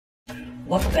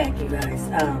Welcome back, you guys.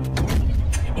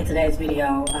 In today's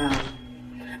video,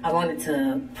 I wanted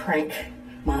to prank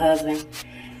my husband,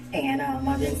 and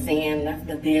I've been seeing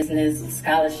the business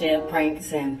scholarship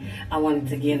pranks, and I wanted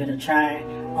to give it a try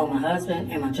on my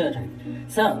husband and my children.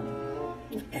 So,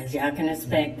 as y'all can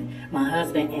expect, my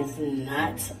husband is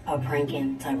not a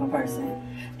pranking type of person.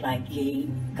 Like, he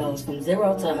goes from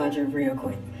 0 to 100 real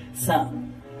quick. So,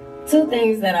 two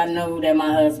things that I knew that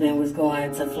my husband was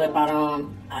going to flip out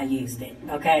on, I used it,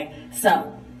 okay?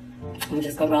 So, I'm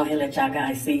just gonna go ahead and let y'all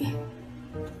guys see.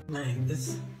 Like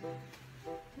this,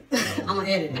 I'm gonna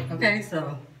edit it, okay?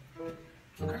 So,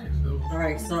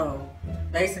 alright, so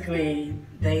basically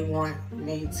they want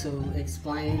me to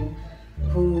explain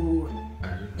who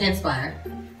inspired.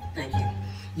 Thank you.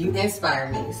 You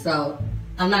inspired me. So,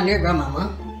 I'm not near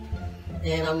grandmama,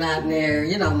 and I'm not near,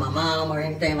 you know, my mom or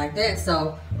anything like that.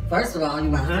 So, first of all,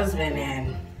 you're my husband,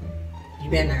 and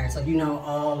you've been there, so you know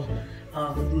all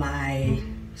of my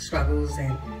struggles,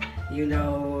 and you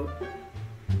know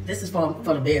this is for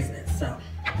the business. So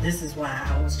this is why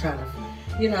I was trying to,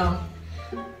 you know,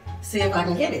 see if I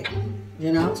can get it.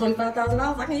 You know,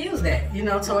 $25,000, I can use that, you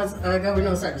know, towards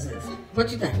government services.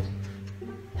 What you think?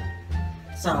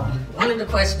 So one of the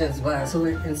questions was, who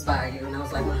inspired you? And I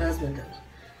was like, my husband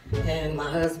did. And my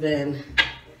husband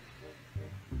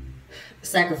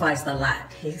sacrificed a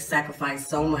lot. He sacrificed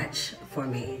so much for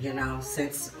me, you know,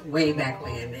 since way back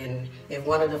when. And if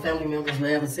one of the family members would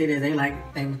ever see this, they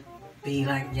would be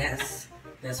like, yes,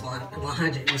 that's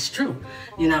 100. It's true,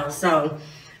 you know. So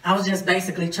I was just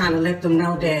basically trying to let them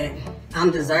know that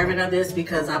I'm deserving of this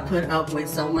because I put up with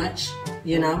so much,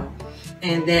 you know,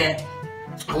 and that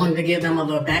I wanted to give them a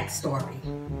little backstory,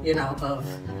 you know, of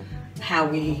how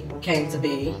we came to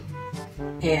be,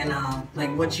 and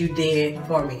like what you did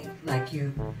for me. Like,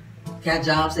 you got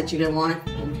jobs that you didn't want,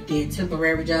 you did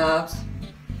temporary jobs.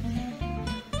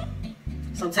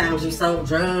 Sometimes you sold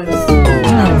drugs, you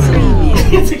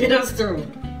know, to get us through.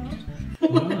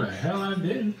 Well, the hell I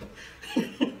didn't.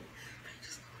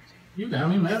 You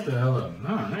got me messed the hell up. No,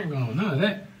 I ain't going none of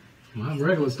that. My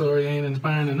regular story ain't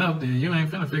inspiring enough, then you ain't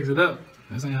finna fix it up.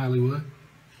 This ain't Hollywood.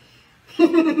 I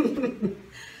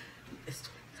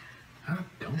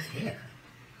don't care.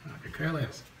 I could care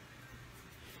less.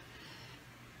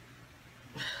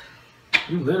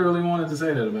 You literally wanted to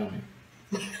say that about me.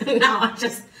 No,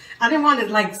 I didn't want to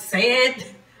like say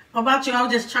it about you. I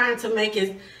was just trying to make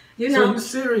it, you know. So you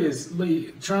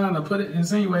seriously trying to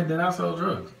insinuate that I sold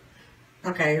drugs?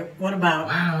 Okay, what about?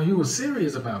 Wow, you were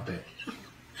serious about that.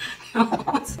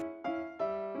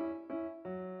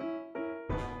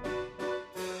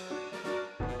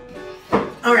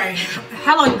 All right,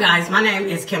 hello you guys. My name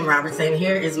is Kim Robertson.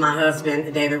 Here is my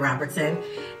husband, David Robertson,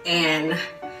 and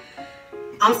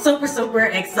I'm super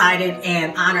excited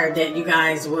and honored that you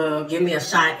guys will give me a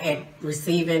shot at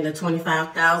receiving the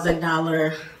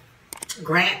 $25,000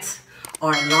 grant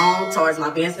or loan towards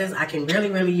my business. I can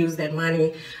really use that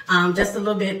money. Just a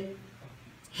little bit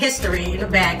history in the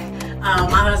back.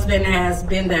 My husband has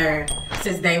been there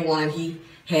since day one. He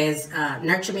has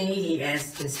nurtured me. He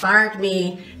has inspired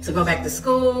me to go back to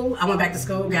school. I went back to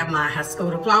school, got my high school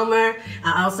diploma.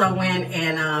 I also went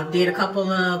and did a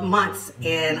couple of months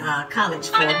in college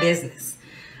for business.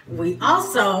 We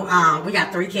also, we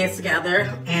got 3 kids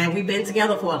together, and we've been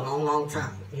together for a long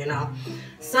time, you know.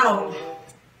 So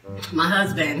my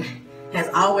husband has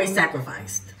always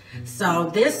sacrificed. So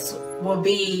this will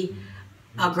be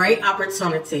a great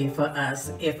opportunity for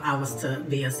us if I was to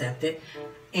be accepted.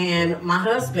 And my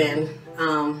husband,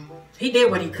 he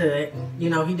did what he could, you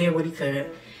know, he did what he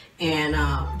could, and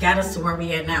got us to where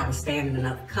we at now. We stand in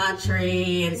another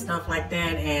country and stuff like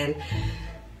that, and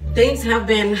things have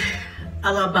been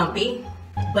a little bumpy,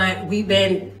 but we've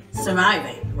been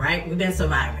surviving, right? We've been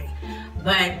surviving.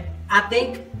 But I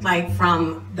think, like,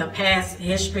 from the past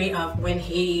history of when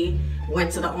he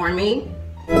went to the army,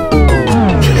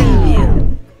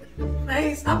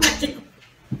 hey, stop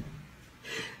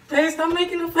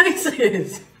making the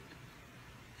faces.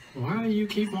 Why do you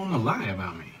keep on to lie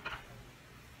about me?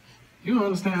 You don't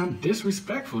understand how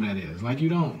disrespectful that is. Like, you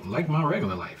don't like my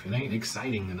regular life. It ain't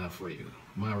exciting enough for you.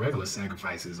 My regular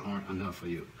sacrifices aren't enough for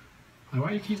you. Like,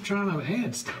 why you keep trying to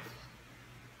add stuff?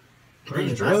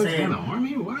 First drugs in the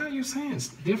army? Why are you saying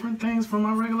different things from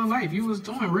my regular life? You was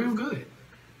doing real good.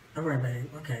 All right, babe.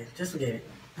 Okay, just forget it.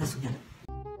 Just forget it.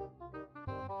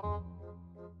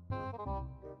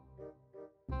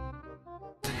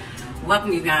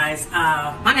 Welcome, you guys.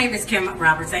 My name is Kim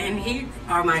Robertson, and here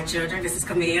are my children. This is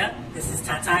Camilla, this is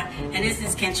Tata, and this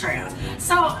is Kentrell.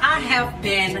 So I have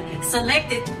been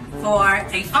selected for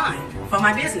a fund for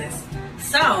my business.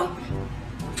 So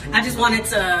I just wanted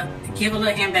to give a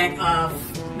little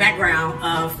background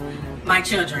of my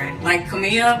children. Like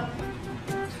Camille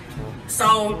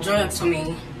sold drugs for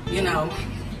me, you know.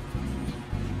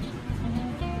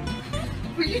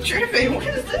 Were you tripping? What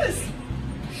is this?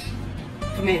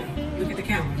 Camille, look at the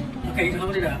camera. Okay,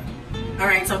 hold it up. All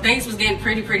right, so things was getting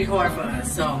pretty hard for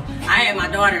us. So I had my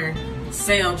daughter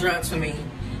sell drugs for me.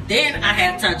 Then I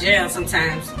had Tajel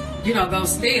sometimes, you know, go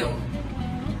steal.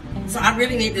 So I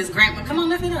really need this grant money. Come on,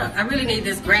 lift it up. I really need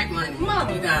this grant money,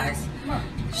 you guys.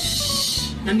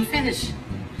 Shh, let me finish.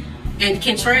 And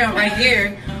Kentrell right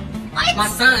here, my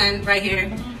son right here,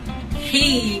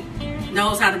 he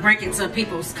knows how to break into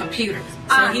people's computers.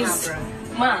 So he's...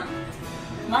 Mom,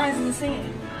 lies in the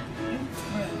sand.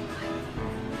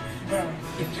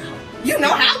 You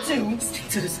know how to. Stick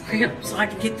to the script so I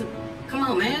can get the... Come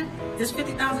on, man. This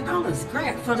 $50,000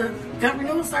 grant for the gun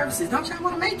renewal services. Don't y'all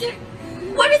want to make it?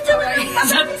 What is doing?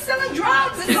 I'm selling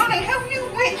drugs. It's gonna help you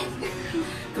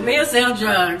with. Camille sells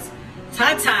drugs.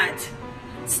 Tot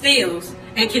steals.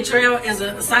 And Kentrell is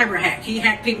a cyber hack. He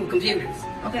hacked people's computers.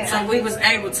 Okay. So we was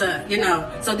able to, you know.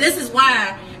 So this is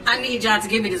why I need y'all to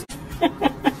give me this.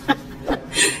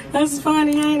 That's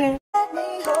funny, ain't it?